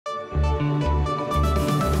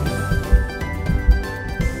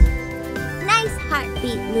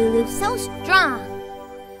Lulu, so strong.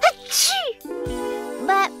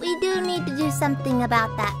 But we do need to do something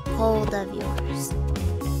about that cold of yours.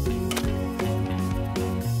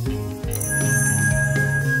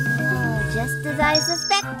 Oh, just as I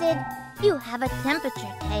suspected, you have a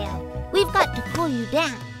temperature, Teo. We've got to cool you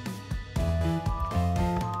down.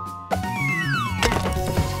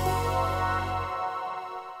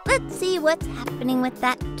 Let's see what's happening with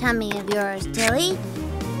that tummy of yours, Tilly.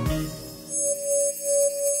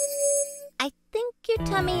 I think your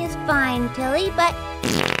tummy is fine, Tilly, but...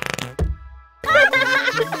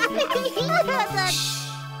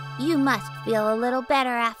 You must feel a little better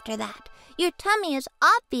after that. Your tummy is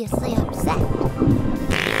obviously upset.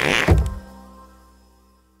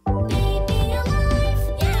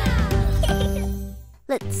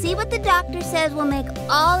 Let's see what the doctor says will make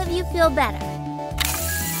all of you feel better.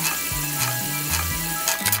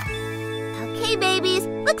 Okay, babies,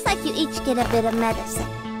 looks like you each get a bit of medicine.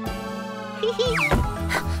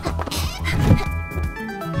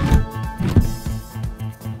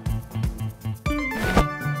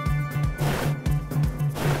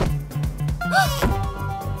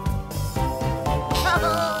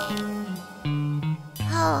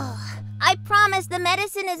 Oh, I promise the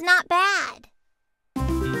medicine is not bad.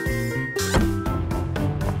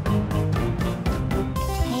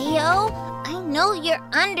 Teo, I know you're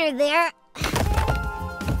under there.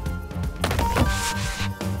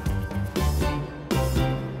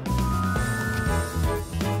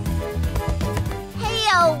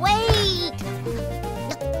 Teo, wait!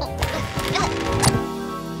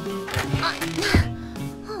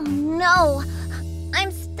 Oh no,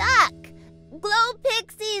 I'm stuck. Glow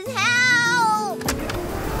Pixies, help!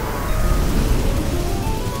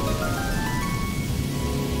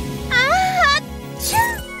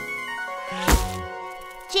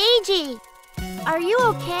 Gigi, are you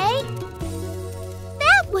okay?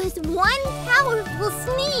 That was one powerful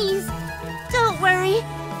sneeze. Don't worry,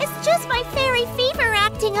 it's just my fairy fever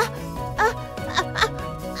acting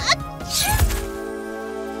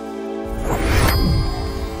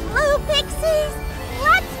Glow Pixies,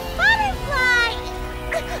 let's butterfly!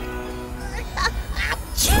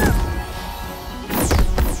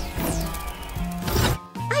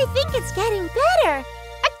 I think it's getting better.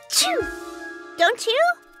 Don't you?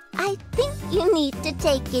 I think you need to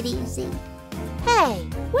take it easy. Hey,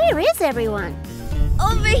 where is everyone?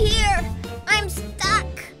 Over here. I'm stuck.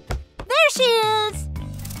 There she is.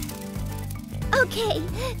 Okay,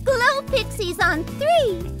 Glow Pixies on 3.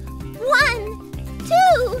 1,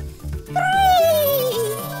 2, 3.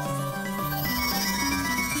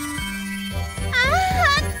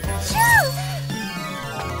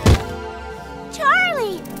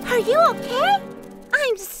 Charlie, are you okay?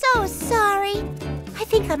 I'm so sorry. I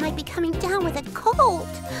think I might be coming down with a cold.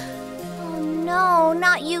 Oh no,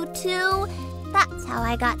 not you too. That's how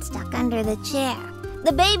I got stuck under the chair.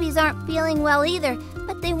 The babies aren't feeling well either,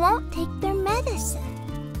 but they won't take their medicine.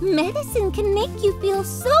 Medicine can make you feel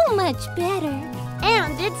so much better.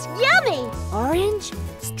 And it's yummy! Orange,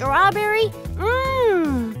 strawberry,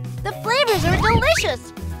 the flavors are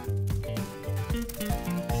delicious.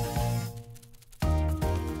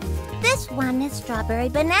 This one is strawberry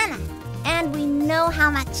banana, and we know how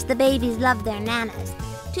much the babies love their nanas.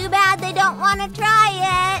 Too bad they don't want to try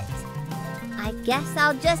it. I guess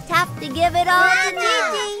I'll just have to give it all to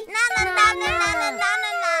Gigi.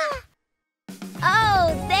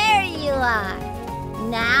 Oh, there you are.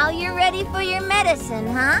 Now you're ready for your medicine,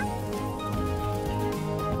 huh?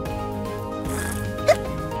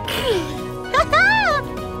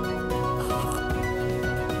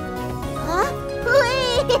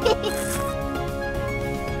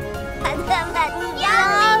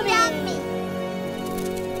 Yummy.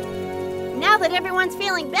 Now that everyone's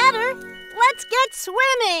feeling better, let's get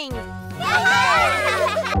swimming!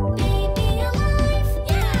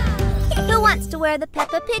 Who wants to wear the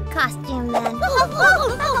Peppa Pig costume then?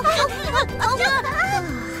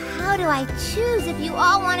 How do I choose if you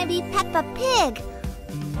all want to be Peppa Pig?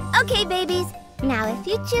 Okay, babies. Now, if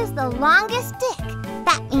you choose the longest stick,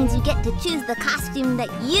 that means you get to choose the costume that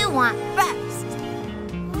you want first.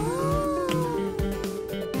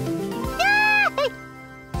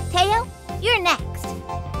 Teo, you're next.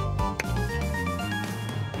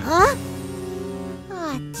 Huh?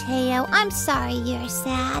 Aw, Teo, I'm sorry you're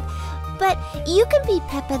sad, but you can be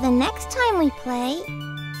Peppa the next time we play.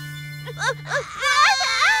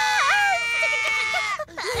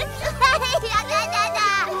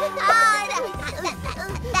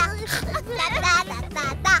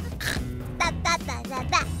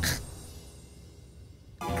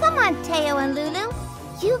 Come on, Teo and Lulu.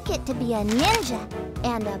 You get to be a ninja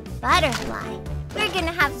and a butterfly. We're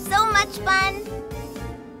gonna have so much fun.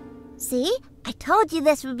 See? I told you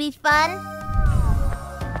this would be fun.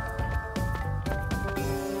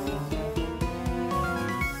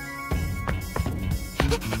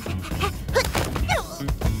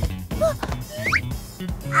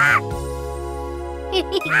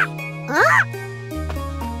 Huh?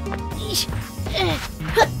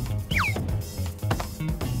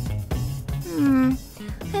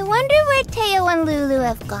 I wonder where Teo and Lulu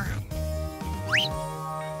have gone.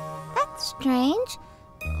 That's strange.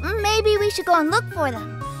 Maybe we should go and look for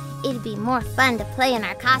them. It'd be more fun to play in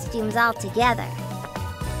our costumes all together.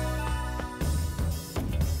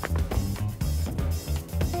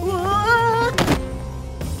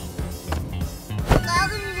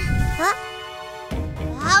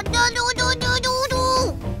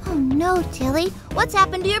 Oh no, Tilly. What's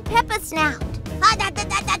happened to your Peppa snout?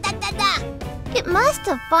 It must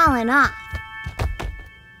have fallen off.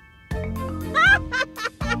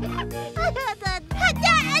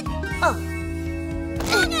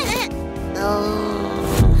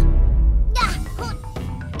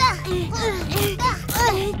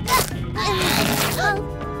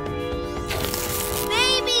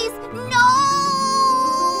 Babies, no!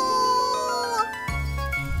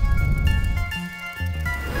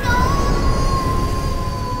 No!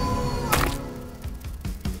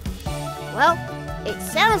 Well, it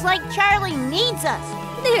sounds like Charlie needs us.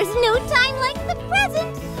 There's no time like the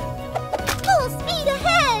present. Full speed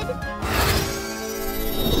ahead.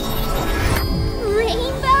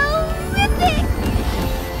 Rainbow-rific!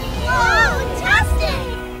 Whoa-tastic!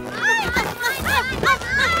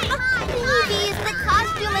 Babies, the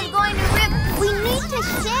costume is going to rip. We need to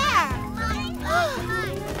share.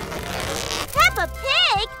 Peppa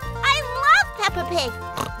Pig? I love Peppa Pig.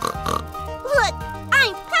 Look,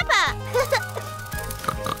 I'm Peppa.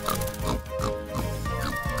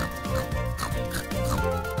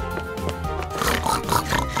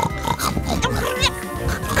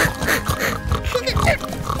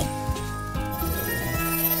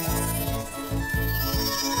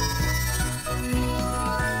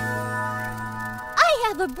 I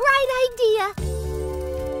have a bright idea.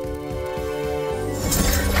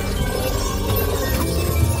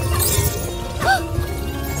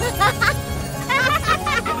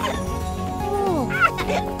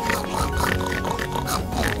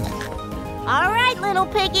 All right, little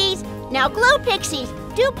piggies. Now, Glow Pixies,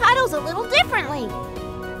 do puddles a little differently.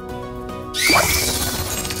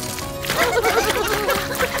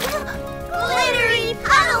 Glittery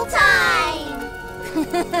puddle time!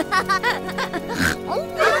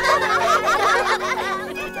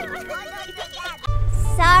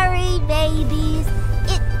 Sorry, babies.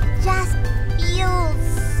 It just feels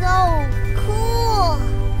so cool.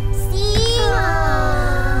 See?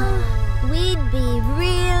 We'd be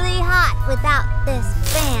really hot without this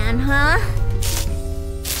fan, huh?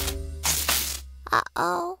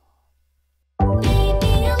 Uh-oh.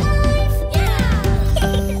 Baby alive, yeah!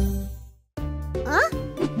 Huh?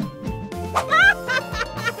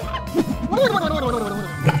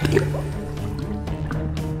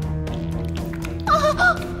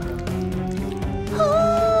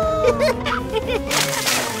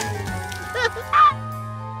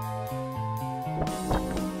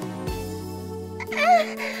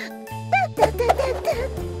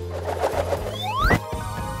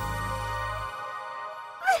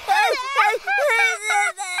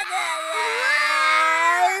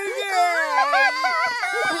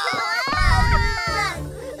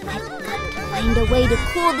 Find a way to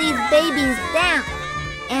cool these babies down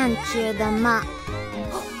and cheer them up.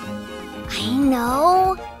 I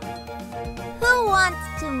know. Who wants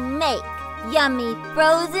to make yummy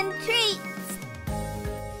frozen treats?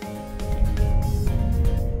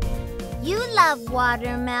 You love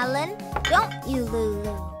watermelon, don't you,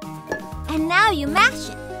 Lulu? And now you mash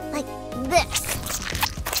it like this.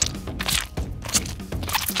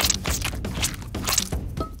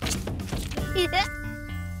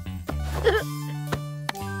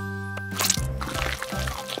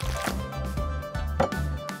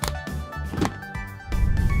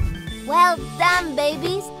 Well done,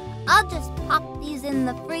 babies. I'll just pop these in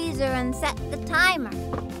the freezer and set the timer.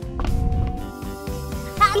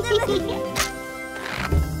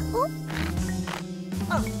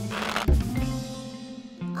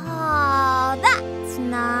 Oh, that's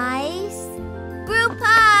nice. Group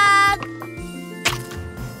hug.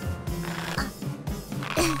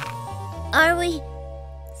 Are we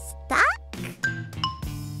stuck?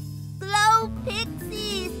 Glow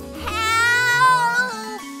Pixies,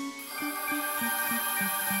 help!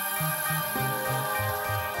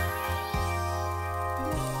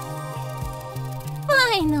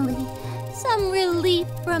 Finally, some relief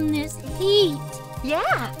from this heat.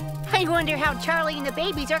 Yeah. I wonder how Charlie and the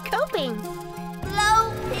babies are coping.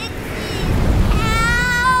 Glow Pixies,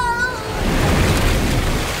 help!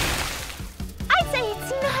 I'd say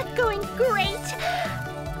it's not going great.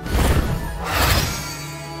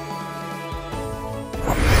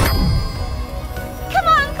 Come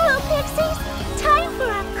on, Glow Pixies. Time for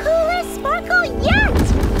our coolest sparkle yet.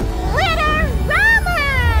 Glitter-rama!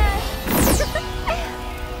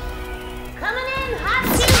 Coming in hot,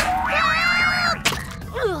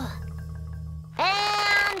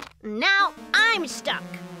 and now I'm stuck.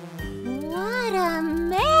 What a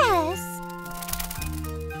mess!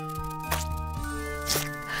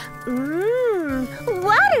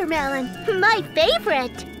 Watermelon, my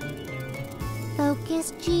favorite.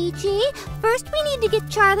 Focus, Gigi. First, we need to get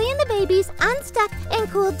Charlie and the babies unstuck and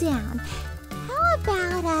cooled down. How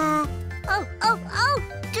about, Oh,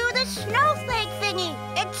 do the snowflake thingy.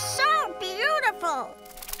 It's so beautiful.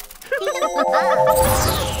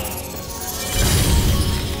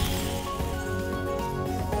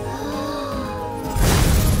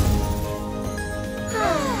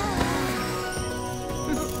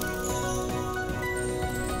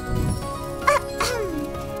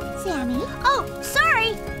 Sammy? Oh,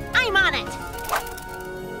 sorry. I'm on it.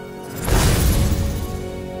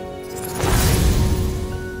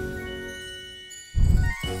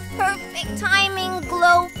 Perfect timing,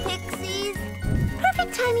 Glow Pixies.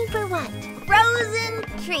 Perfect timing for what? Frozen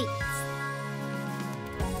treats.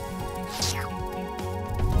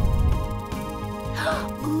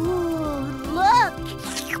 Ooh, look.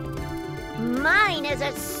 Mine is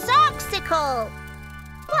a soxicle.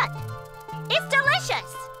 What? It's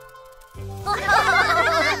delicious.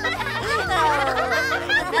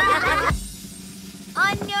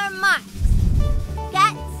 On your marks.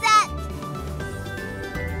 Get set.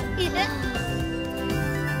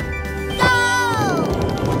 Go!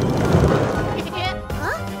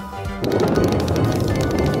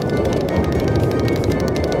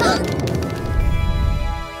 Huh?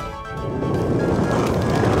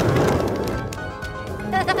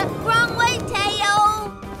 Wrong way, Teo.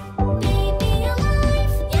 Baby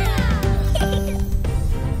alive, yeah.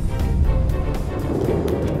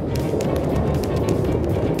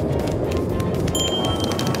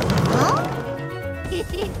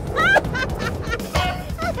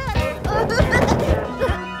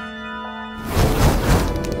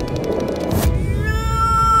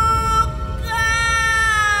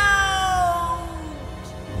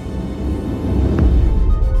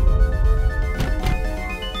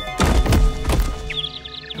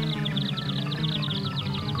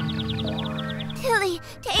 Tilly,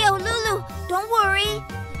 Teo, Lulu, don't worry.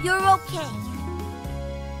 You're okay.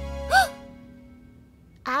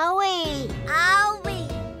 Owie. Owie.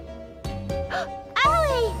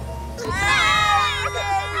 Owie.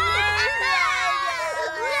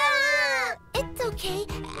 It's okay.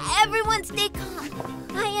 Everyone stay calm.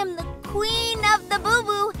 I am the queen of the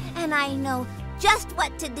boo-boo, and I know just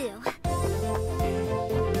what to do.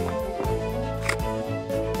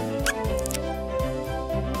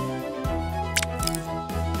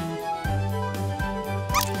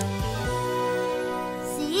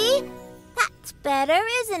 See? That's better,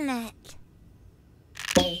 isn't it?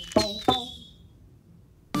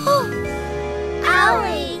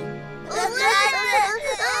 Owie!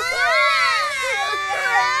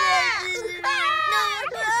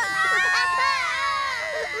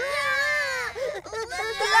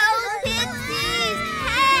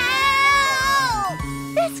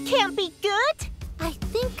 This can't be good. I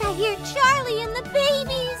think I hear Charlie and the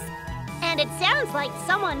babies. And it sounds like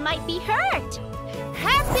someone might be hurt.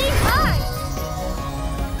 Happy Heart!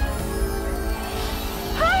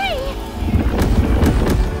 Hurry!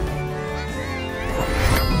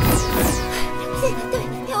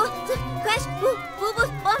 Crash, boo, boo, boo,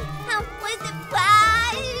 bomb, how was it?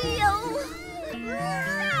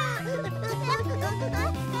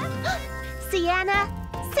 Sienna,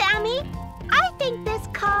 Sammy, I think this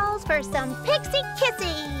calls for some pixie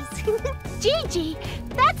kissies. Gigi,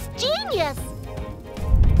 that's genius.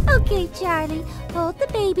 Okay, Charlie, hold the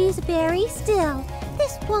babies very still.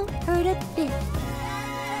 This won't hurt a bit.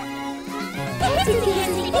 Pixie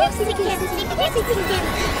kissy, pixie kissy, pixie kissy.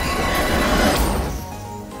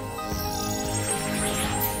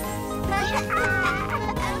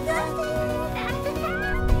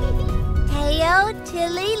 Teo,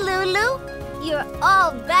 Tilly, Lulu, you're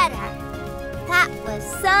all better. That was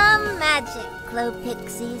some magic, Glow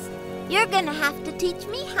Pixies. You're gonna have to teach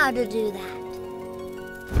me how to do that.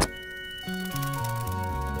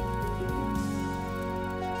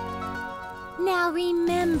 Now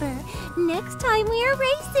remember, next time we are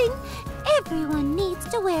racing, everyone needs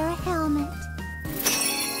to wear a helmet.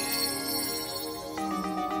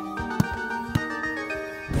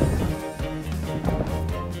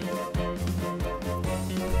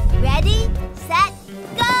 Ready, set,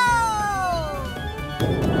 go!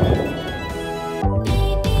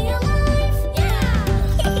 Baby alive, yeah!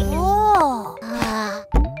 Whoa!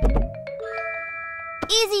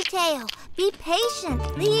 Easy, Tail. Be patient,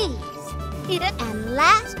 please. And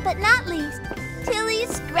last but not least, Tilly's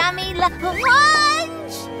Scrummy Lunch!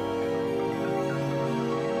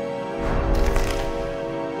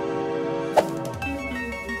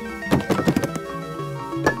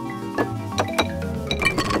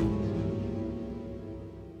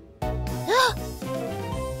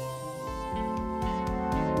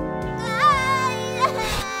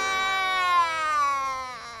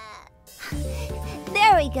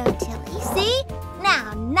 There we go, Tilly. See?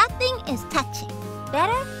 Now nothing is touching.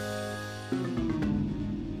 Better?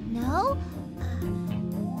 No?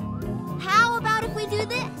 How about if we do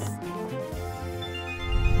this?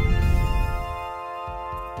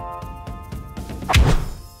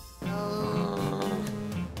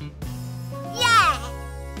 Yeah!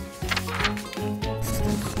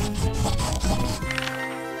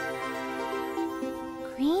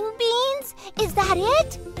 Green beans? Is that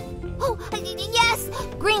it? Oh, yes!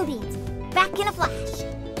 Green beans. Back in a flash.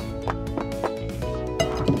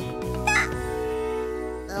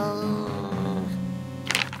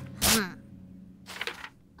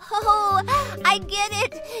 Oh, I get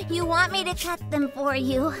it. You want me to cut them for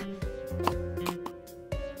you.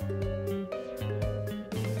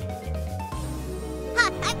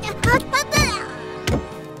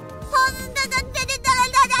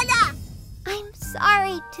 I'm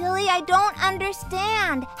sorry, Tilly. I don't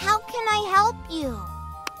understand. How can I help you?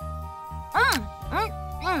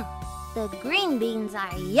 The green beans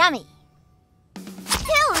are yummy.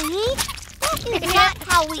 Tilly, that is not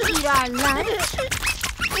how we eat our lunch.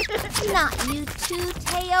 Not you too,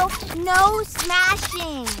 Teo. No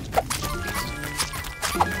smashing.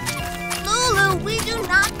 Lulu, we do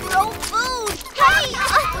not throw food. Hey!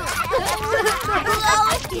 Glow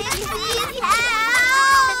Pixies,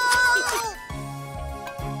 help!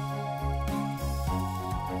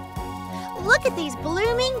 Look at these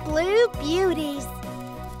blooming blue beauties.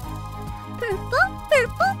 Purple,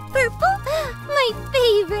 purple, purple. My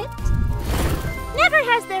favorite. Never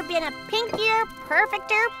has there been a pinkier,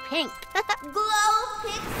 perfecter pink. Glow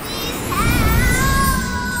Pixies, help!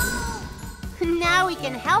 Now we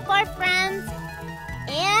can help our friends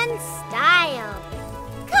in style.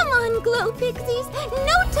 Come on, Glow Pixies.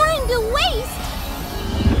 No time to waste.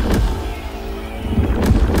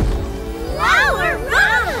 Flower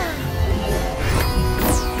run!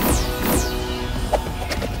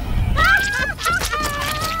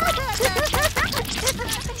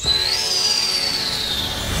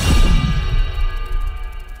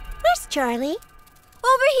 Where's Charlie?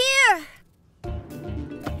 Over here!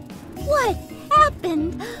 What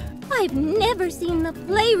happened? I've never seen the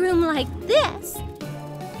playroom like this.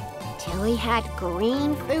 Tilly had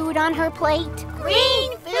green food on her plate.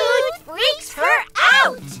 Green food freaks her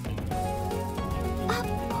out! Of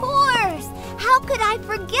course! How could I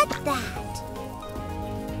forget that?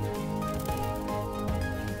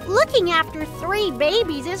 Looking after 3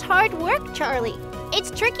 babies is hard work, Charlie. It's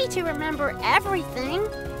tricky to remember everything.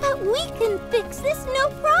 But we can fix this no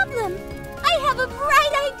problem. I have a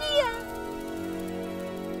bright idea.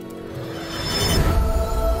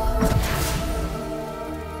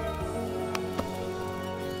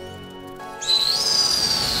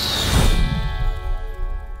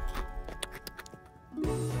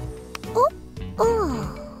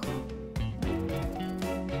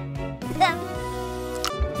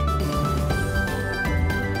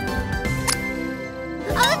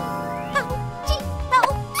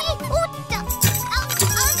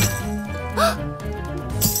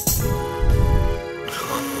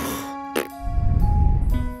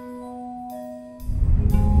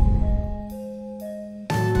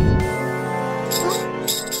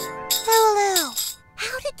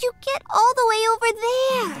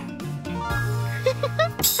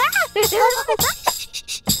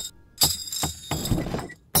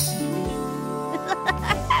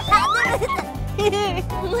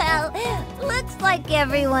 Well, looks like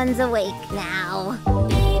everyone's awake now.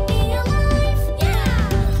 Baby alive, yeah!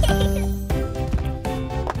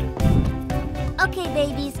 Okay,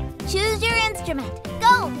 babies, choose your instrument.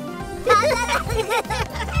 Go!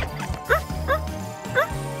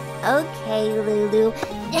 Okay, Lulu.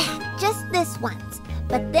 Just this once.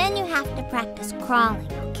 But then you have to practice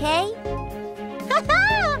crawling, okay?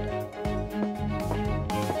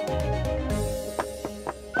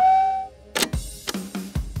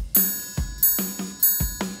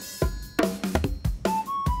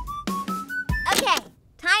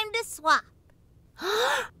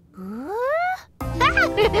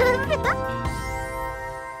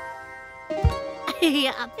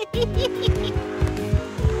 Yeah.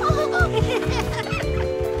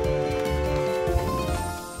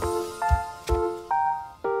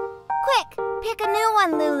 Quick, pick a new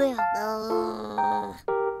one, Lulu.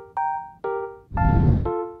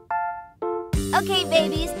 Okay,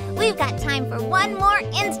 babies, we've got time for one more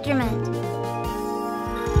instrument.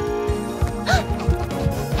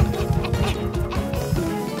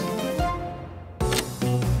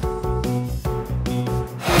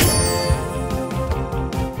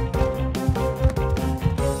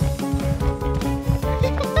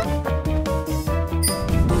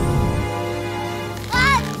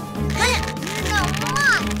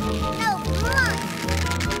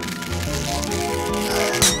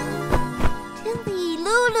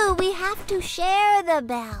 To share the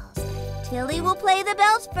bells. Tilly will play the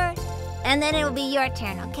bells first, and then it will be your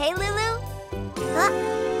turn, okay, Lulu?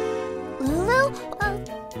 Lulu?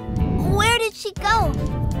 Where did she go?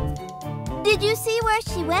 Did you see where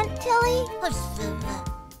she went, Tilly?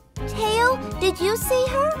 Teo, did you see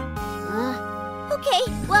her? Okay,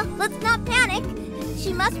 well, let's not panic.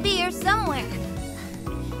 She must be here somewhere.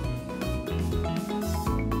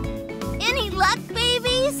 Any luck,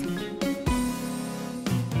 babies?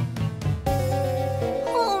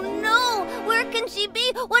 Can she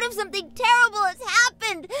be? What if something terrible has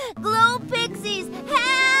happened? Glow Pixies,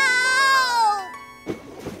 help!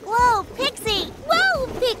 Whoa, Pixie! Whoa,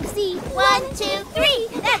 Pixie! 1, 2, 3,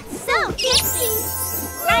 that's so Pixie!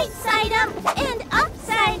 Right side up and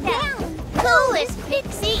upside down. Coolest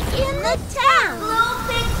Pixie in the town. Glow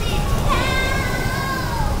Pixies,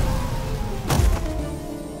 help!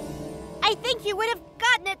 I think you would have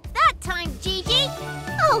gotten it that time, Gigi.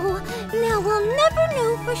 Oh, now we'll never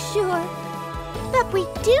know for sure. But we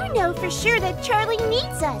do know for sure that Charlie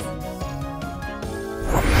needs us.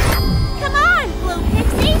 Come on, Glow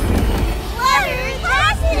Pixies!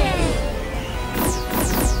 Fluttertastic!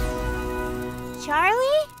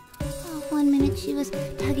 Charlie? Oh, 1 minute she was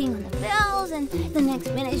tugging on the bells, and the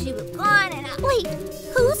next minute she was gone, and wait,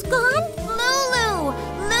 who's gone? Lulu!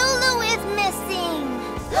 Lulu is missing!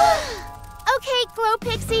 Okay, Glow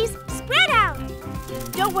Pixies, spread out!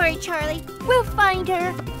 Don't worry, Charlie. We'll find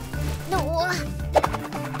her. No.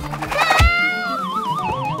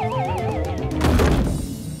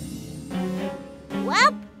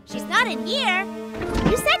 Well, she's not in here.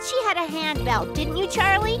 You said she had a handbell, didn't you,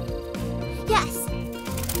 Charlie? Yes.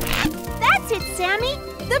 That's it, Sammy.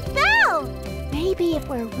 The bell. Maybe if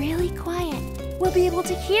we're really quiet, we'll be able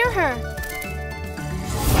to hear her.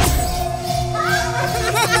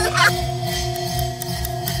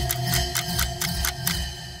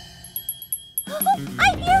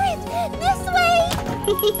 I hear it! This way!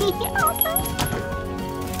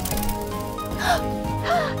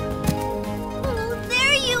 Oh,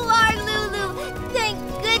 there you are, Lulu! Thank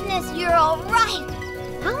goodness you're all right!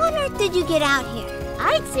 How on earth did you get out here?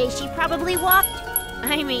 I'd say she probably walked.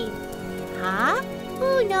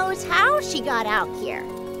 Who knows how she got out here?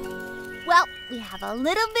 Well, we have a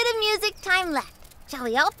little bit of music time left. Shall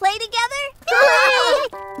we all play together?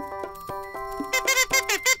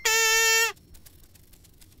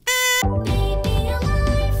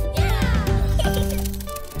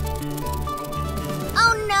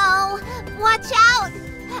 Oh no! Watch out!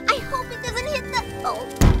 I hope it doesn't hit the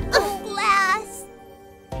glass.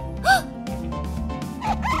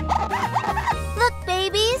 Look,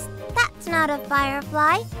 babies, that's not a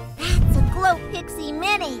firefly. That's a Glow Pixie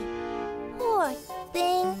Mini. Poor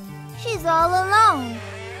thing. She's all alone.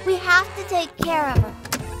 We have to take care of her.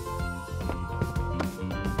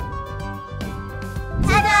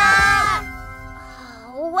 Ta-da!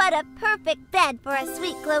 Oh, what a perfect bed for a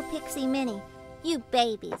sweet Glow Pixie Mini. You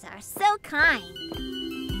babies are so kind.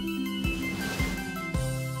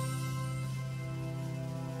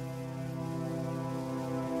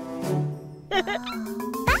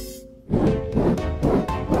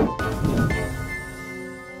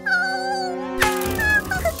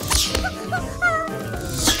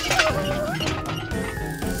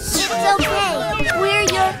 It's okay. We're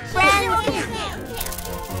your friends.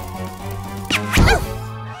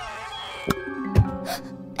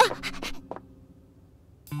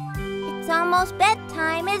 It's almost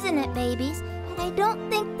bedtime, isn't it, babies? And I don't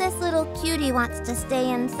think this little cutie wants to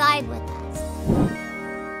stay inside with us.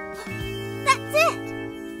 That's it!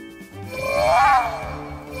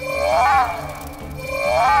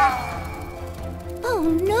 Oh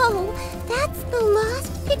no! That's the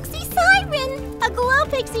lost Pixie Siren! A Glow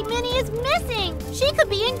Pixie Mini is missing! She could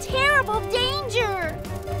be in terrible danger!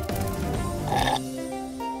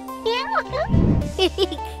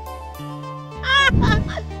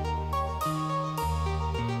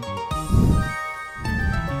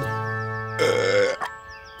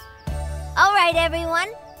 everyone.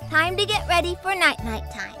 Time to get ready for night-night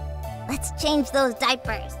time. Let's change those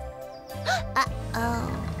diapers.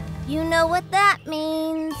 Uh-oh. You know what that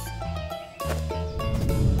means.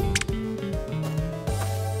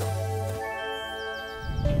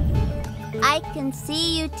 I can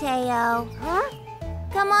see you, Teo. Huh?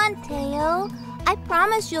 Come on, Teo. I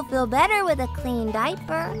promise you'll feel better with a clean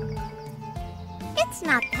diaper. It's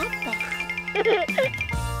not that bad.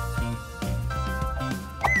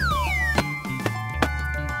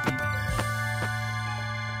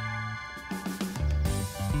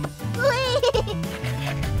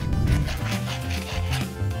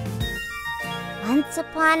 Once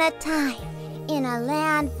upon a time, in a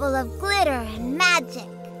land full of glitter and magic.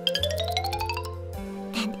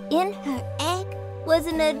 And in her egg was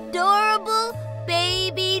an adorable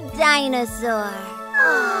baby dinosaur.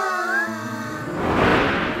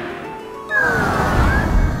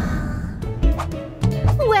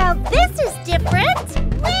 Well, this is different.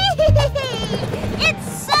 It's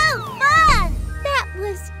so fun! That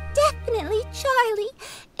was definitely Charlie,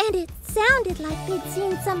 and it sounded like they'd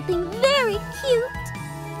seen something very cute.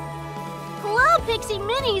 Glow Pixie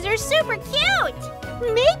Minis are super cute.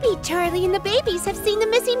 Maybe Charlie and the babies have seen the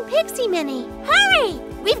missing Pixie Mini. Hurry!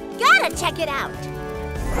 We've got to check it out.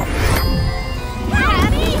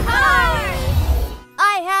 Happy Heart!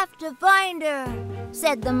 I have to find her,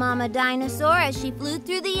 said the mama dinosaur as she flew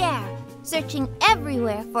through the air, searching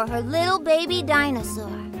everywhere for her little baby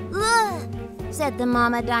dinosaur. Look, said the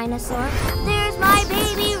mama dinosaur. There's my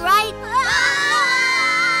baby right.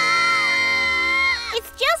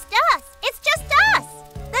 It's just us. It's just us.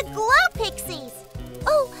 The Glow Pixies.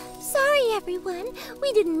 Oh, sorry, everyone.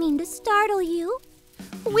 We didn't mean to startle you.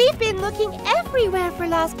 We've been looking everywhere for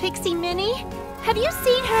Lost Pixie Minnie. Have you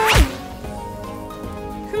seen her?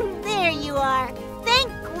 There you are. Thank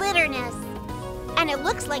Glitterness. And it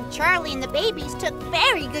looks like Charlie and the babies took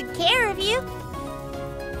very good care of you.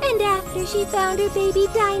 And after she found her baby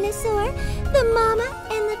dinosaur, the mama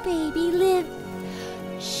and the baby lived.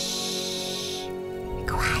 Shh.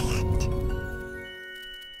 Quiet.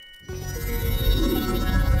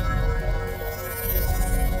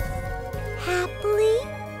 Happily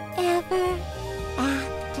ever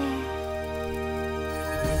after.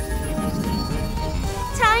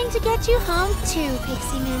 Time to get you home too,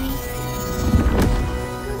 Pixie Minnie.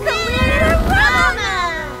 Glitterama!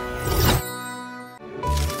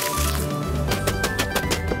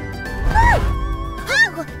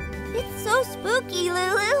 Oh, it's so spooky,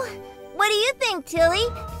 Lulu. What do you think, Tilly?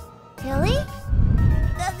 Tilly?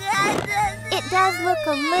 It does look a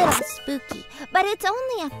little spooky, but it's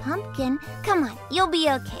only a pumpkin. Come on, you'll be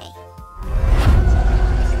okay.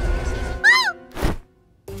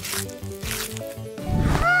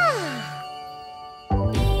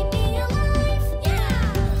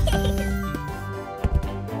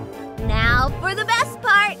 Now for the best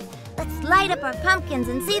part. Let's light up our pumpkins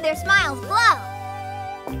and see their smiles glow.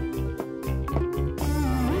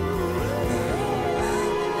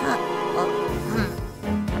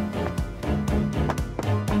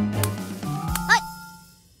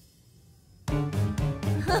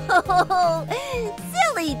 Oh,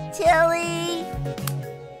 silly Tilly.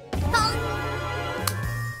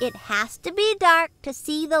 It has to be dark to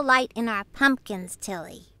see the light in our pumpkins,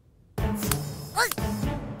 Tilly.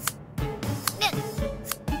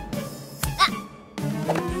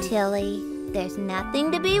 Tilly, there's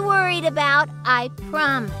nothing to be worried about, I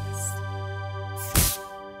promise.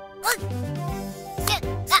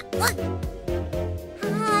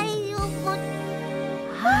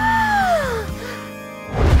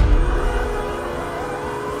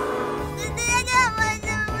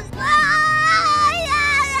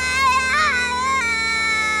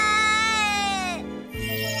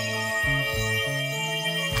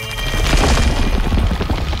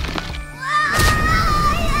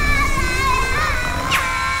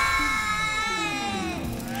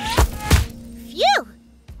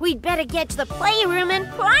 We'd better get to the playroom and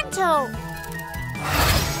pronto.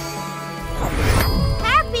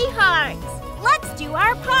 Happy Hearts! Let's do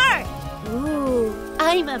our part. Ooh,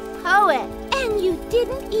 I'm a poet. And you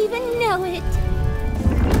didn't even know it.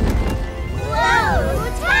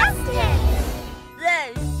 Whoa-tastic!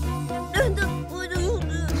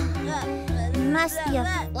 Must be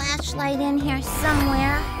a flashlight in here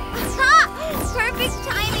somewhere. Ha! Perfect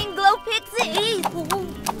timing, Glow Pixie!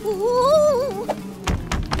 Ooh.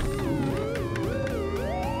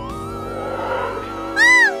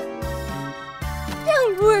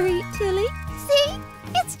 Don't worry, Tilly. See?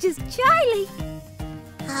 It's just Charlie.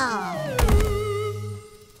 Oh.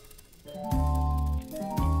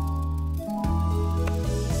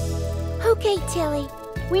 Okay, Tilly.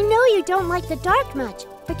 We know you don't like the dark much,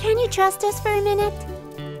 but can you trust us for a minute?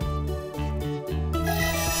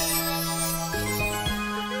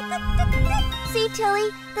 See, Tilly,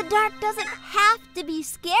 the dark doesn't have to be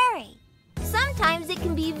scary. Sometimes it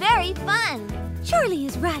can be very fun. Charlie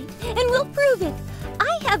is right, and we'll prove it.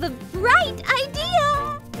 I have a bright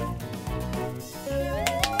idea.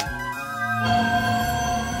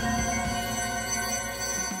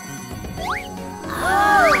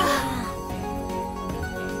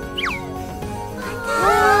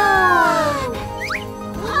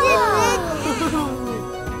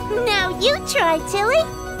 Now you try, Tilly.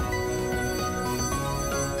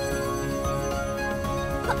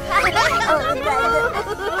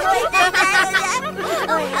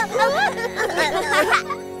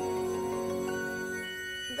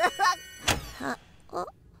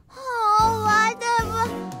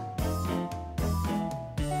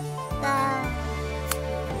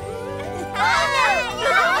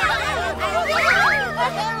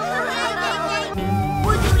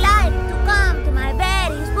 Would you like to come to my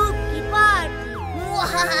very spooky party?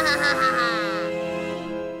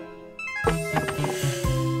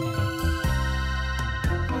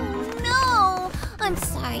 No! I'm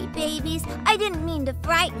sorry, babies. I didn't mean to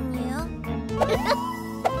frighten you.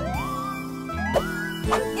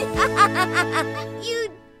 You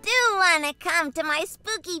do want to come to my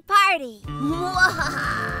spooky party.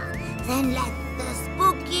 Then let the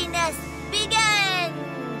spookiness begin.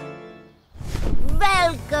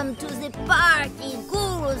 Welcome to the party,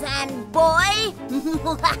 ghouls and boy.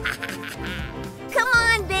 Come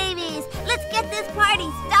on, babies. Let's get this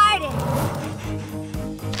party started.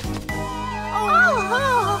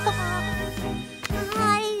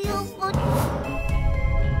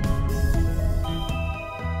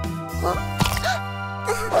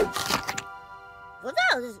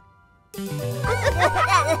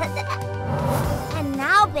 And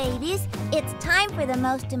now, babies, it's time for the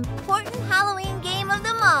most important Halloween game of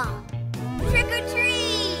them all. Trick or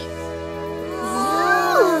treat!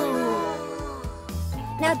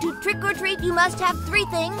 Now, to trick or treat, you must have 3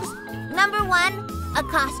 things. Number 1, a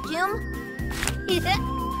costume.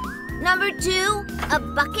 Number 2, a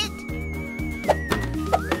bucket.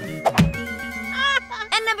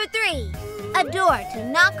 And number 3, a door to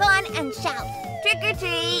knock on and shout, trick or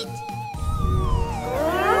treat.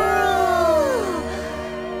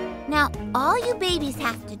 Now, all you babies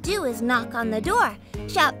have to do is knock on the door,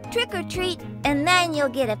 shout trick or treat, and then you'll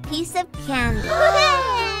get a piece of candy.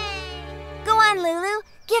 Go on, Lulu,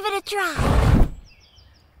 give it a try.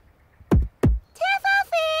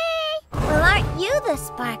 Tiffany! Well, aren't you the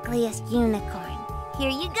sparkliest unicorn? Here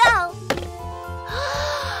you go.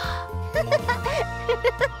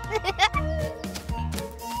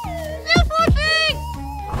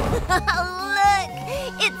 Oh, look!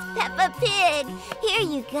 It's Peppa Pig! Here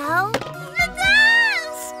you go! The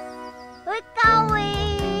dance! We're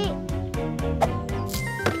going!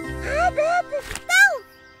 Go!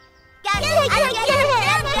 Get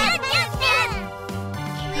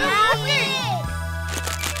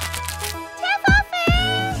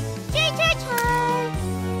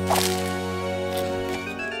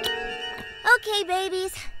Okay,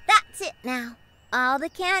 babies, that's it now. All the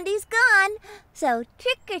candy's gone, so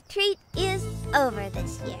trick or treat is over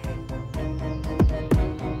this year.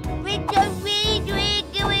 Trick or treat, trick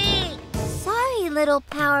or treat. Sorry, little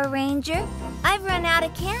Power Ranger. I've run out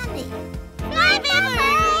of candy. Bye,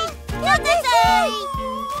 Pepper! Good to see!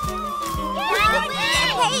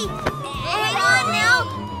 Hey, hang on now.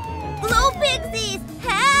 Glow Pixies,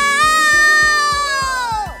 help!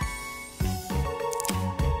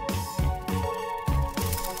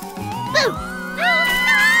 Boo!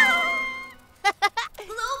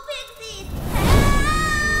 Glow Pixies,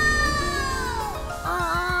 help!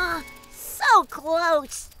 Aw, so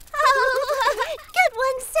close. Good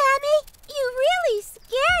one, Sammy. You really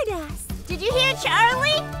scared us. Did you hear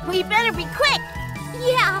Charlie? We better be quick.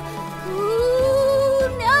 Yeah. Who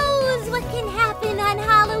knows what can happen on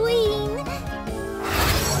Halloween?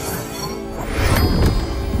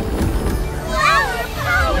 Flower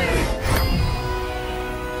power!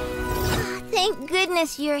 Thank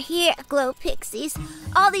goodness you're here, Glow Pixies.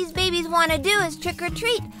 All these babies want to do is trick or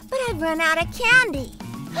treat, but I've run out of candy.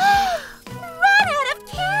 Run out of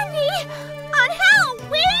candy? On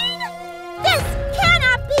Halloween? This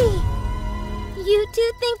cannot be! You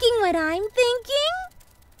two thinking what I'm thinking?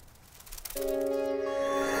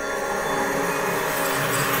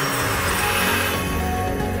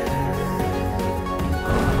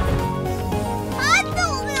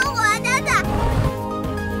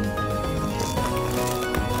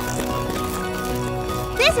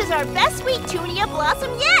 This is our best sweet Tunia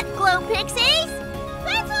Blossom yet, Glow Pixies!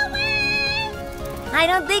 This away! I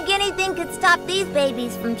don't think anything could stop these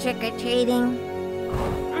babies from trick-or-treating.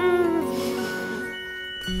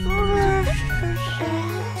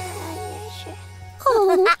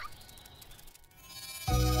 Oh.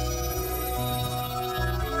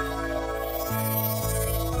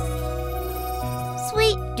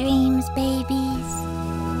 Sweet dreams, babies.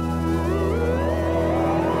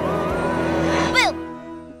 Boo!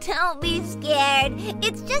 Don't be scared.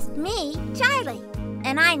 It's just me, Charlie,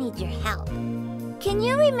 and I need your help. Can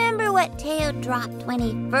you remember what Teo dropped when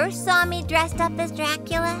he first saw me dressed up as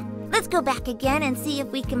Dracula? Let's go back again and see if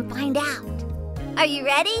we can find out. Are you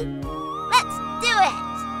ready? Let's do it!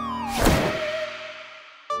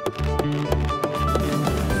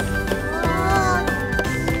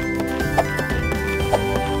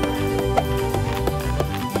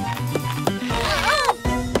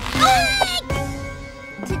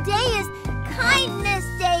 Today is Kindness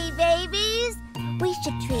Day, babies. We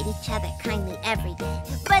should treat each other kindly every day,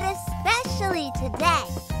 but especially today.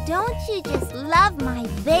 Don't you just love my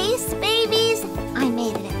vase, babies? I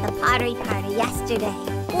made it at the pottery party yesterday.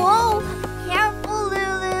 Whoa, careful,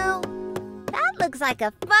 Lulu. That looks like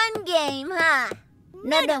a fun game, huh?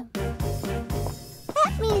 No.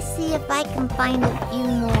 Let me see if I can find a few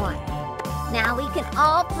more. Now we can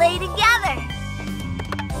all play together.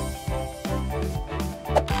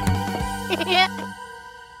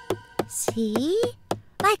 See?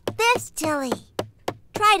 Like this, Tilly.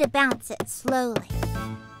 Try to bounce it slowly.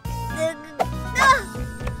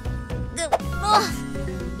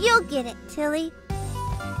 You'll get it, Tilly.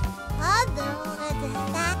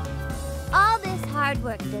 All this hard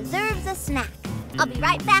work deserves a snack. I'll be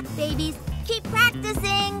right back, babies. Keep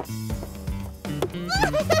practicing.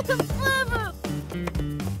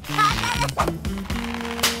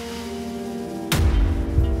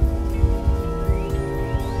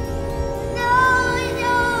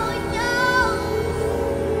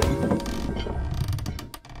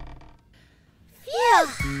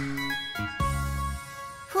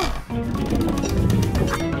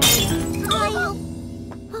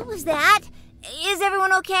 What was that? Is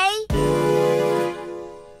everyone okay?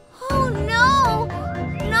 Oh no!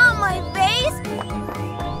 Not my vase!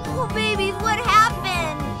 Oh babies, what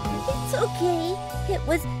happened? It's okay. It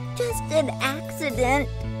was just an accident.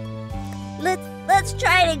 Let's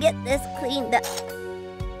try to get this cleaned up.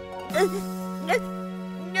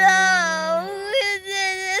 No!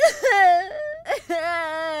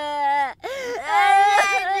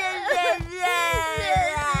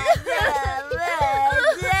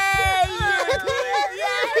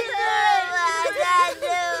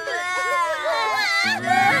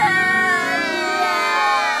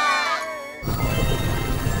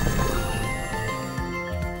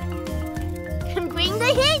 Bring the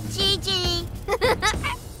heat, Gigi!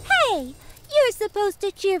 Hey, you're supposed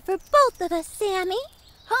to cheer for both of us, Sammy.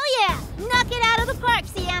 Oh yeah! Knock it out of the park,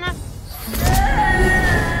 Sienna!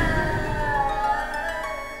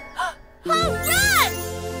 Home run!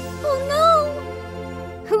 Oh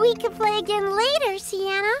no! We can play again later,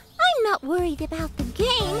 Sienna. I'm not worried about the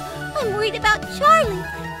game. I'm worried about Charlie.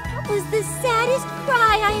 That was the saddest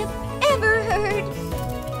cry I have ever heard.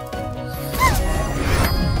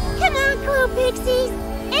 Come on, Glow Pixies!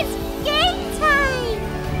 It's game time!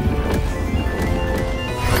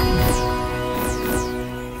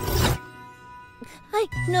 I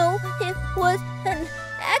know it was an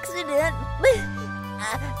accident, but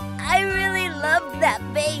I really loved that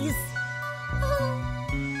vase.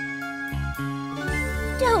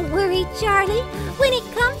 Don't worry, Charlie. When it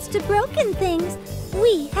comes to broken things,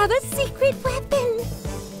 we have a secret weapon.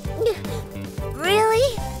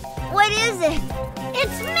 Really? What is it?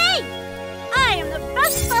 It's me! I am the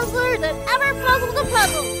best puzzler that ever puzzled a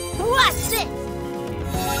puzzle. Watch this!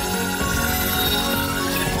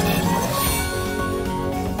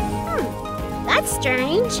 That's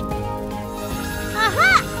strange.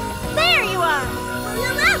 Aha! There you are!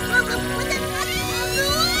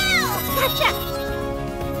 Gotcha!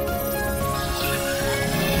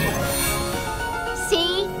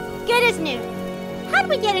 See? Good as new. How'd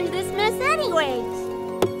we get into this mess anyways?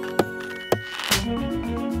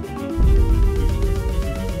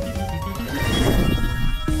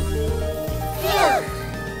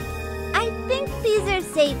 I think these are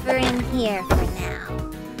safer in here for now.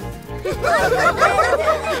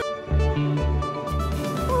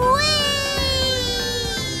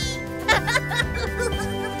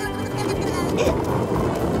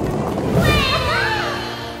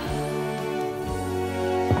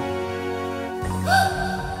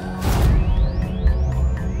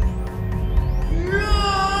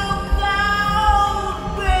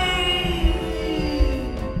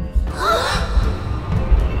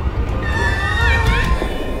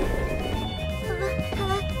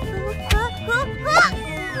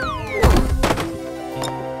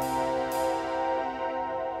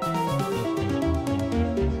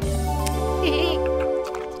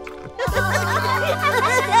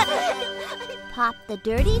 Pop the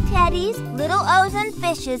dirty teddies, little O's, and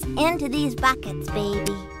fishes into these buckets,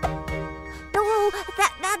 baby. Oh,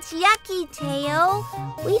 that's yucky, Teo.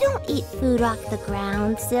 We don't eat food off the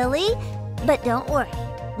ground, silly. But don't worry.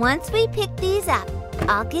 Once we pick these up,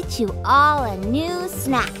 I'll get you all a new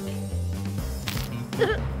snack.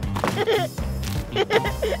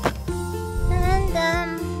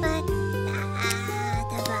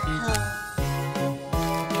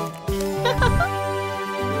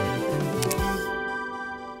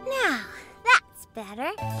 Now, that's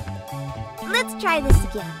better. Let's try this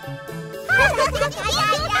again.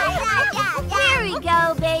 Here we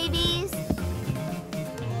go, babies.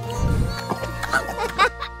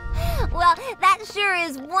 Well, that sure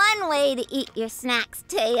is one way to eat your snacks,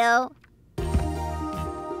 Teo.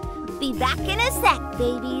 Be back in a sec,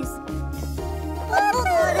 babies.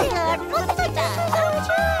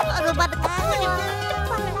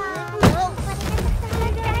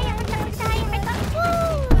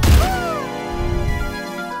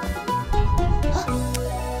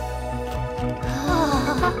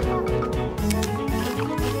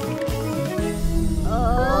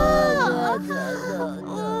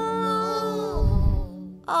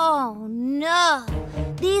 Oh, no.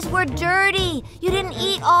 These were dirty. You didn't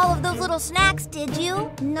eat all of those little snacks, did you?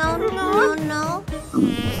 No.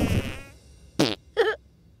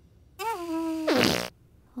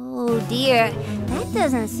 Oh, dear. That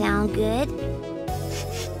doesn't sound good.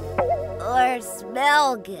 Or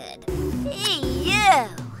smell good. Hey, you!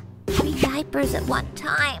 3 diapers at one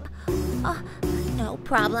time. Oh, no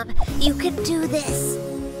problem. You can do this.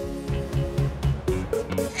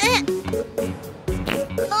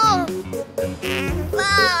 Oh!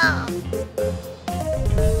 Wow!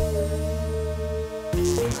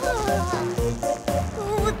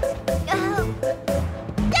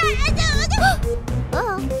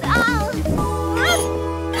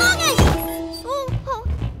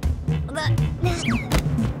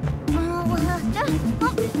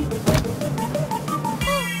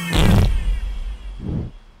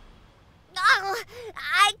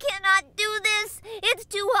 I cannot do this. It's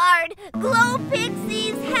too hard. Glow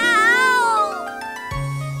Pixies, help!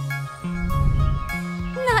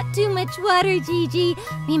 Not too much water, Gigi.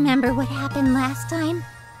 Remember what happened last time?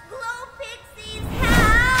 Glow Pixies,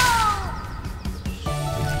 help!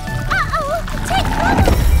 Uh-oh! Take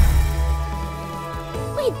cover!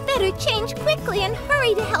 We'd better change quickly and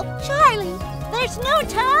hurry to help Charlie. There's no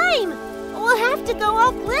time! We'll have to go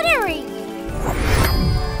all glittery.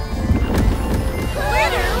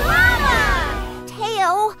 Glitterama!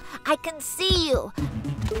 Teo, I can see you.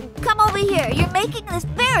 Come over here. You're making this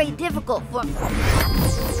very difficult for me.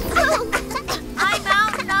 I'm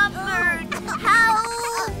outnumbered.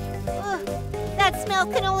 Help! That smell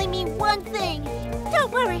can only mean one thing.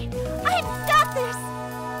 Don't worry, I've got this.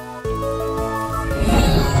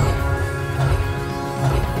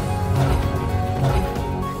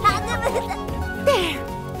 There,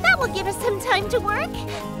 that will give us some time to work.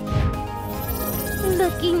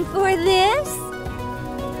 Looking for this?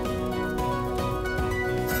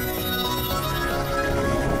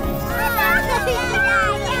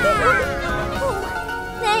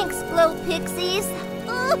 Thanks, Glow Pixies.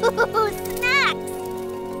 Ooh, snacks!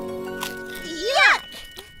 Yuck!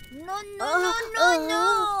 No.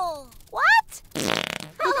 What?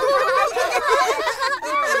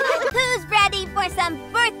 Who's ready for some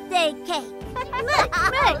birthday cake?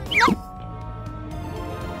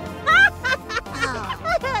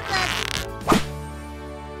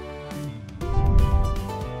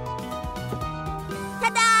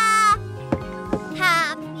 Ta-da!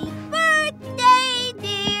 Happy birthday,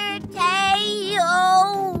 dear Teo!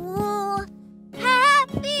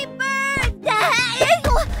 Happy birthday!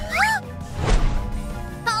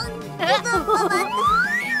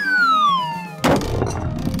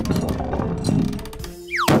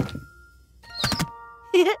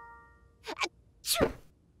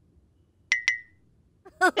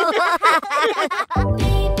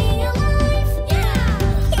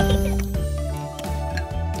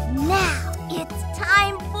 Now it's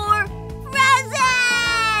time for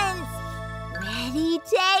presents! Ready,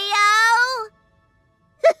 Teo?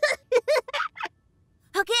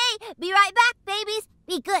 Okay, be right back, babies.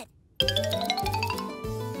 Be good.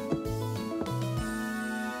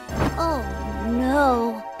 Oh,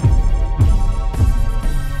 no.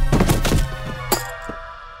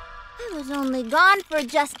 I was only gone for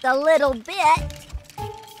just a little bit.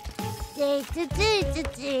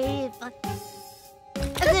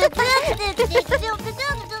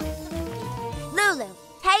 Lulu,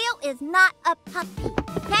 Teo is not a puppy.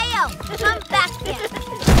 Teo, come back here.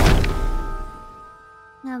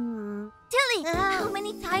 Charlie, how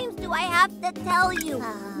many times do I have to tell you?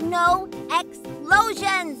 No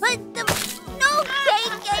explosions! But no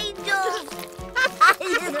cake angels!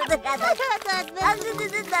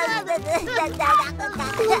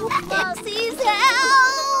 Pixies,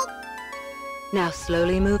 help! Now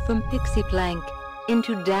slowly move from Pixie Plank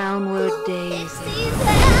into downward daze. Pixies,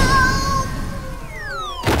 help!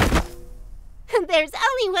 There's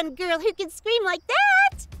only one girl who can scream like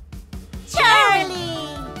that. Charlie!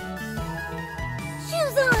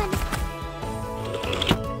 Shoes on!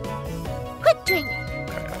 Quick drink.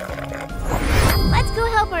 Let's go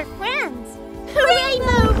help our friends.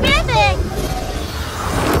 Rainbow Ribbon!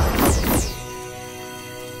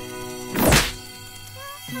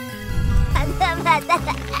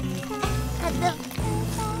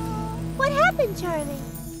 What happened, Charlie?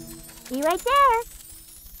 Be right there.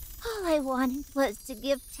 All I wanted was to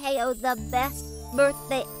give Teo the best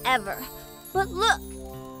birthday ever. But look,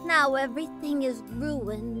 now everything is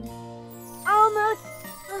ruined. Almost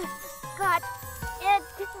got it.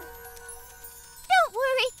 Don't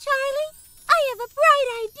worry, Charlie. I have a bright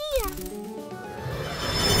idea.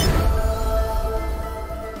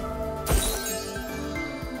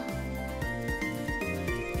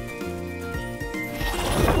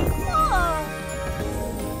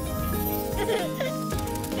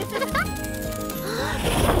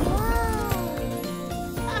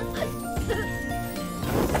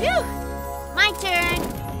 Phew! My turn.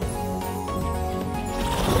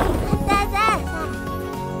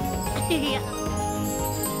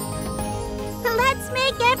 Let's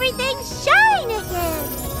make everything shine again.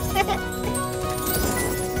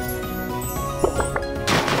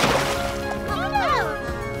 Oh no!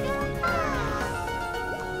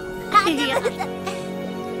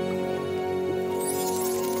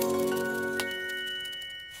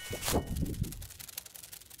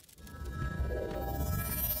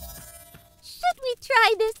 Should we try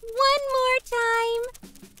this one more time?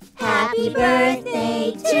 Happy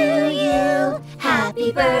birthday to you.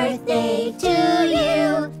 Happy birthday to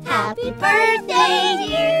you. Happy birthday,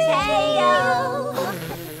 dear Teo.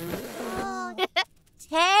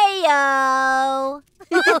 Teo!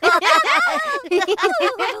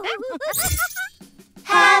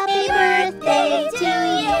 Happy birthday to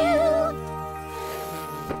you.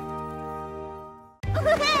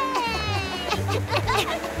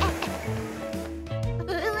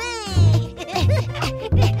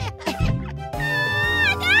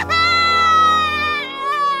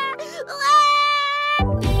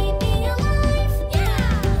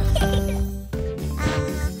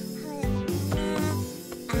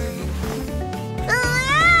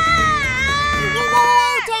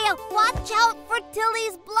 Teo, watch out for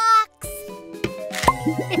Tilly's blocks!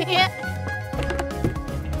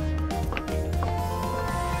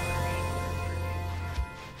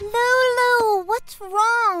 Lulu, what's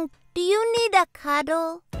wrong? Do you need a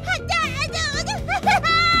cuddle?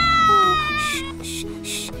 Oh, shh, shh,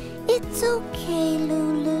 shh. It's okay,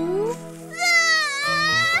 Lulu.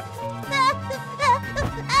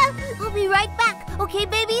 I'll be right back, okay,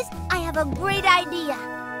 babies? I have a great idea.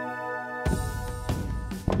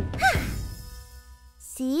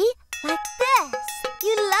 See? Like this.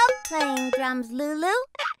 You love playing drums, Lulu.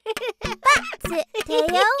 That's it,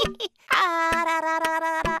 Teo.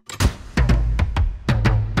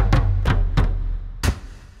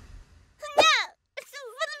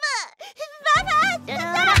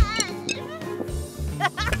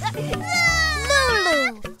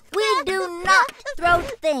 Lulu, we do not throw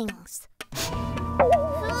things.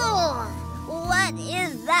 Oh, what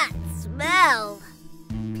is that smell?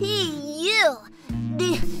 P.U.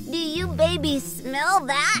 Do you babies smell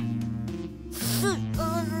that?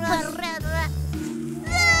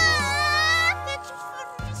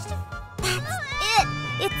 That's it.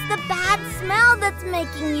 It's the bad smell that's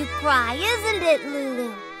making you cry, isn't it,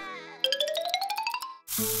 Lulu?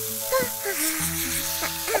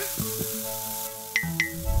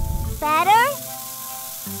 Better?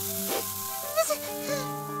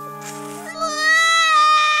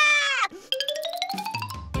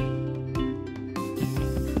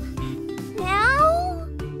 Now?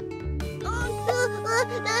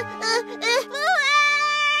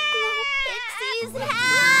 Pixies,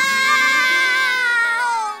 help!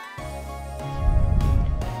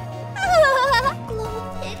 Glow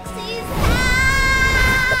Pixies, help!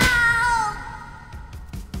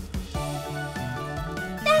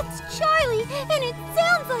 That's Charlie, and it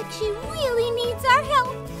sounds like she really needs our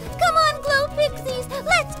help. Come on, Glow Pixies,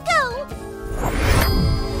 let's go!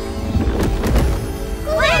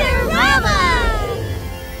 Glitterama!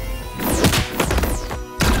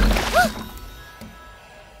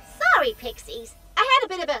 Sorry, Pixies. I had a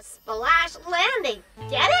bit of a splash landing.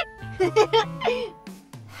 Get it?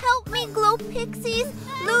 Help me, Glow Pixies!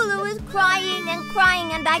 Lulu is crying and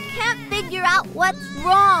crying and I can't figure out what's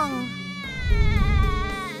wrong.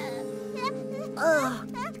 Ugh.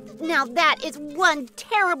 Now that is one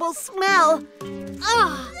terrible smell.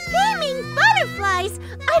 Ugh. Flaming butterflies!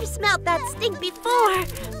 I've smelled that stink before.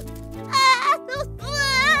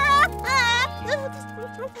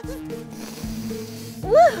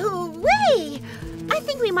 Woo-wee! I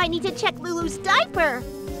think we might need to check Lulu's diaper.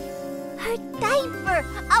 Her diaper,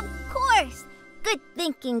 of course. Good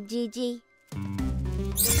thinking, Gigi.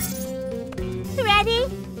 Ready?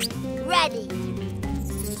 Ready.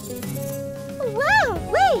 Whoa,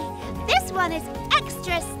 wait! This one is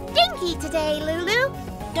extra stinky today, Lulu.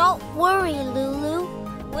 Don't worry, Lulu.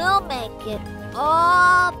 We'll make it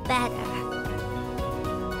all better.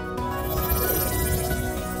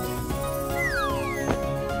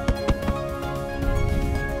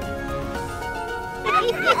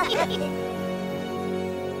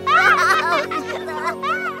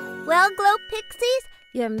 Well, Glow Pixies,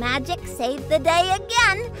 your magic saved the day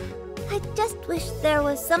again. I just wish there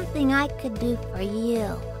was something I could do for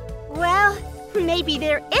you. Well, maybe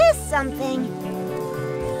there is something.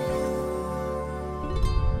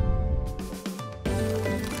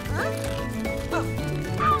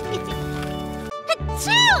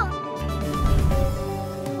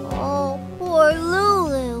 Oh, poor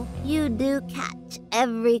Lulu. You do catch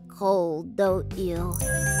every cold, don't you?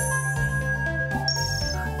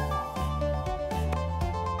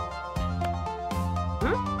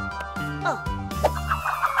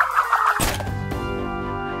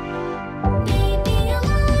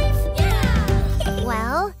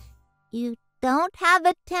 Well, you don't have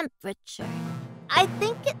a temperature. I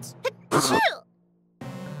think it's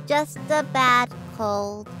just a bad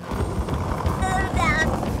cold.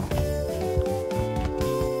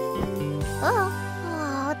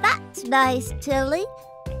 Oh, that's nice, Tilly.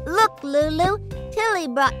 Look, Lulu, Tilly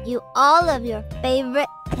brought you all of your favorite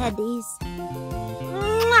teddies.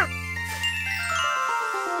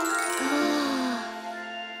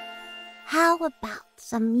 How about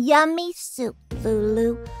some yummy soup,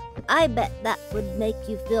 Lulu? I bet that would make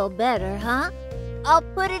you feel better, huh? I'll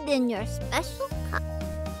put it in your special cup.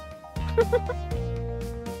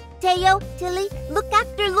 Teo, Tilly, look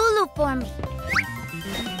after Lulu for me.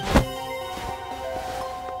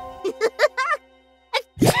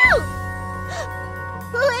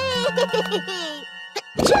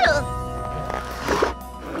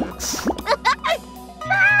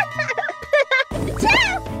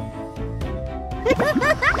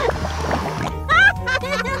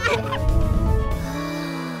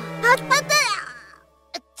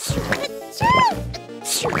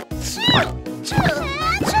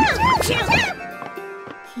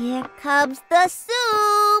 Here comes the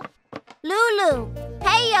soup. Lulu,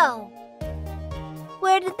 Teo.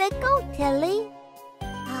 Where did they go, Tilly?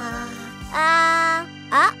 Up.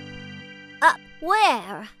 Up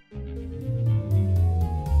where?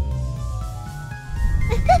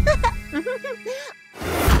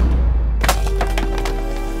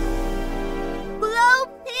 Glow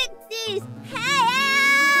Pixies, help!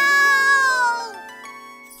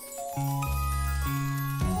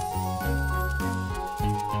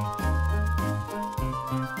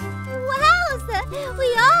 Wowza, we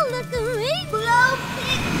all look amazing. Glow Pixies,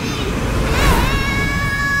 help!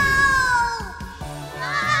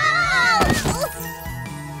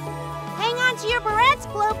 Hang on to your barrettes,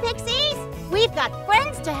 Glow Pixies. We've got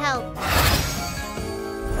friends to help.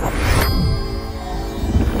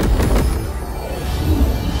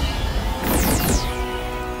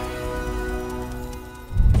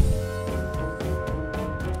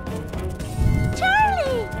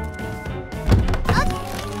 Charlie!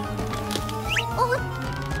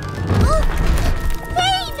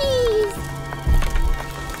 Babies!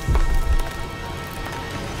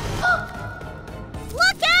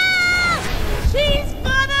 Look out! She's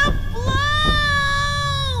gonna blow!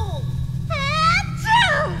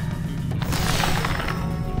 Achoo!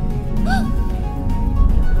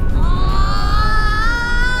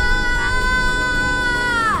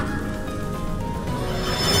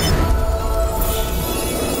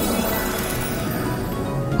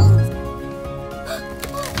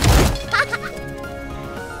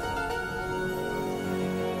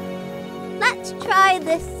 Let's try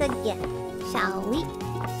this again, shall we?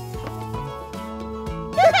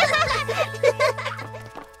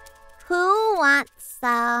 Who wants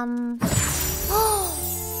some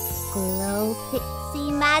Glow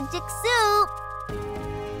Pixie Magic Soup?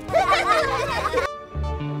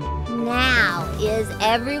 Now, is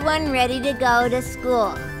everyone ready to go to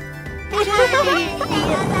school?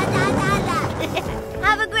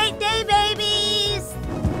 Have a great day, babies!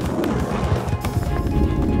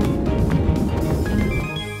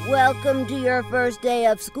 Welcome to your first day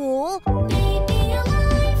of school.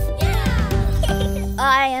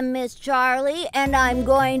 I am Miss Charlie, and I'm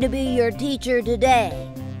going to be your teacher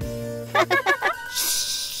today.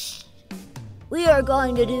 We are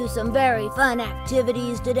going to do some very fun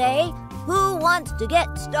activities today. Who wants to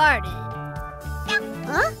get started?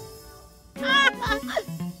 Huh?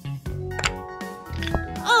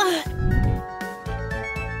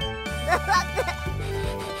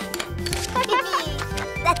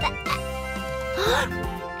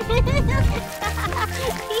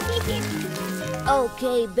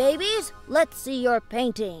 Okay, babies, let's see your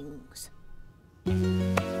paintings.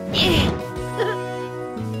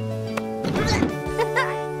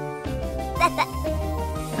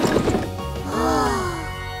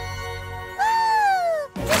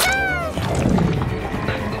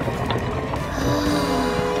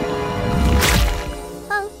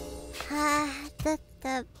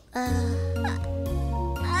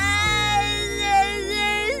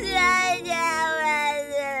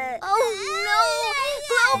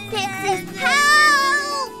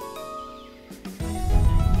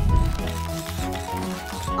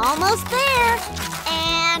 Almost there.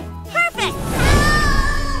 And perfect.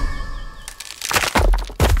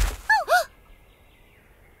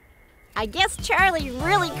 I guess Charlie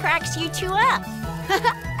really cracks you two up.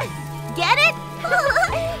 Get it?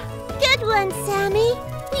 Good one, Sammy.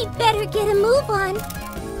 We'd better get a move on.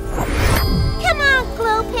 Come on,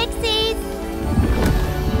 Glow Pixies.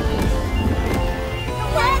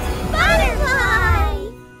 Let's butterfly.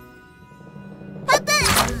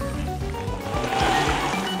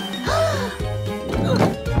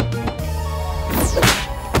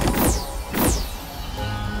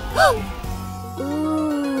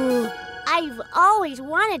 Ooh, I've always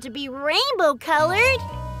wanted to be rainbow colored.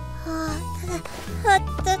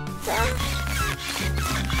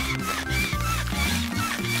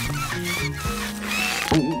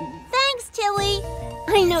 Thanks, Tilly.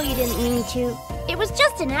 I know you didn't mean to. It was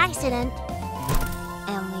just an accident.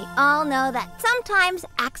 And we all know that sometimes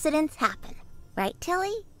accidents happen. Right,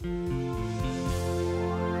 Tilly?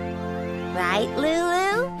 Right,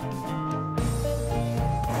 Lulu?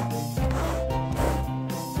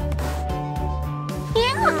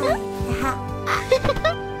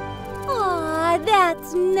 Aw,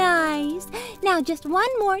 that's nice. Now just one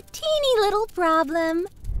more teeny little problem.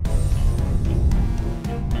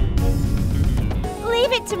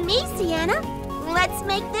 Leave it to me, Sienna. Let's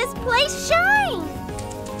make this place shine.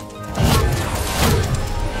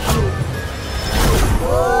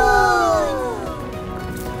 Whoa.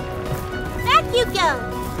 Back you go.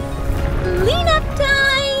 Cleanup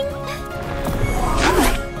time!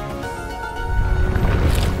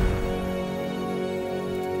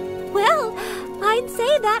 Well, I'd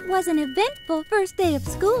say that was an eventful first day of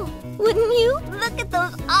school, wouldn't you? Look at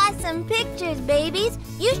those awesome pictures, babies.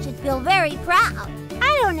 You should feel very proud.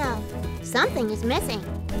 I don't know. Something is missing.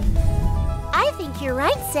 I think you're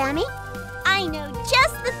right, Sammy. I know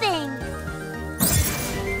just the thing.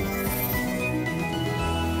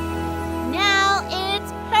 Now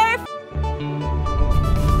it's perfect.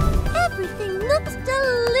 Everything looks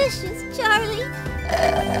delicious, Charlie.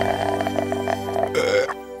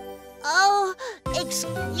 Oh,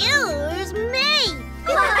 excuse me.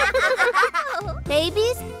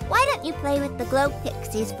 Babies, why don't you play with the Glow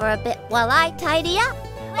Pixies for a bit while I tidy up?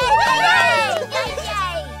 Yay!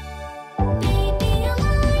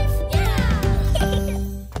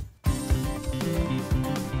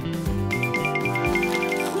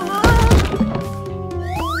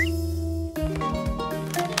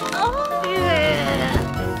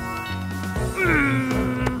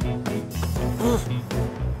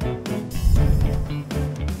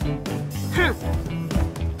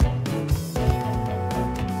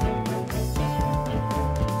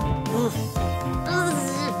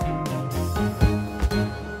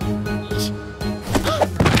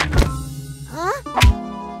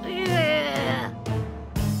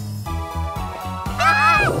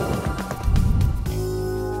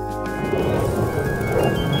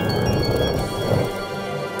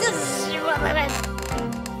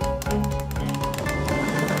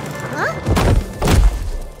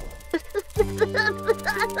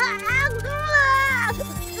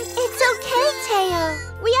 It's okay, Teo.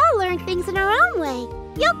 We all learn things in our own way.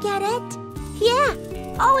 You'll get it. Yeah,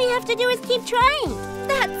 all we have to do is keep trying.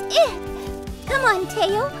 That's it! Come on,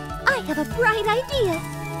 Teo. I have a bright idea.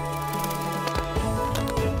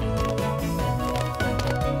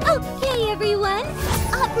 Okay, everyone.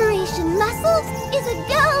 Operation Muscles is a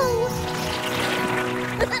go!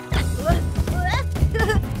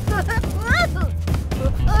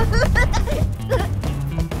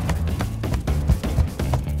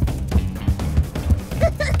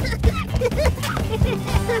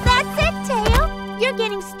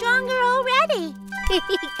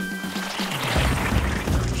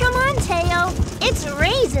 It's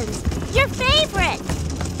raisins, your favorite.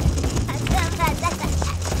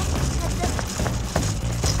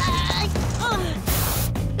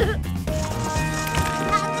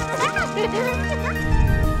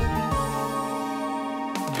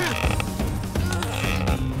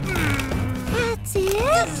 That's it.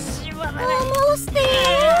 Almost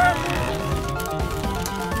there.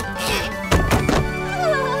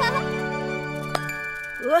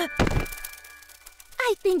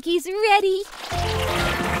 I think he's ready.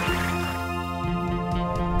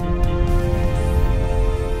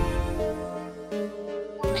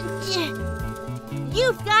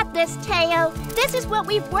 You've got this, Teo. This is what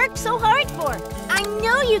we've worked so hard for. I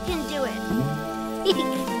know you can do it.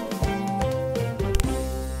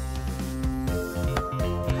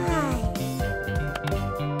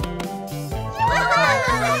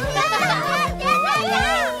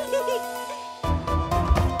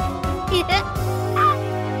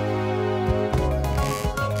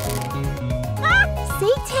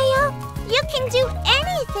 See, Teo? You can do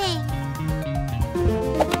anything.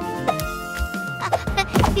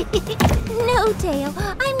 No, Teo,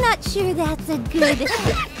 I'm not sure that's a good...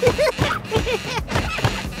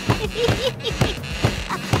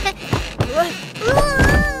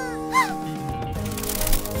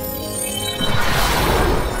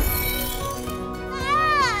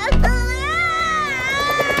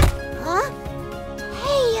 Huh?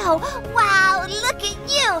 Teo, wow, look at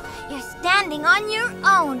you. You're standing on your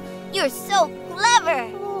own. You're so clever.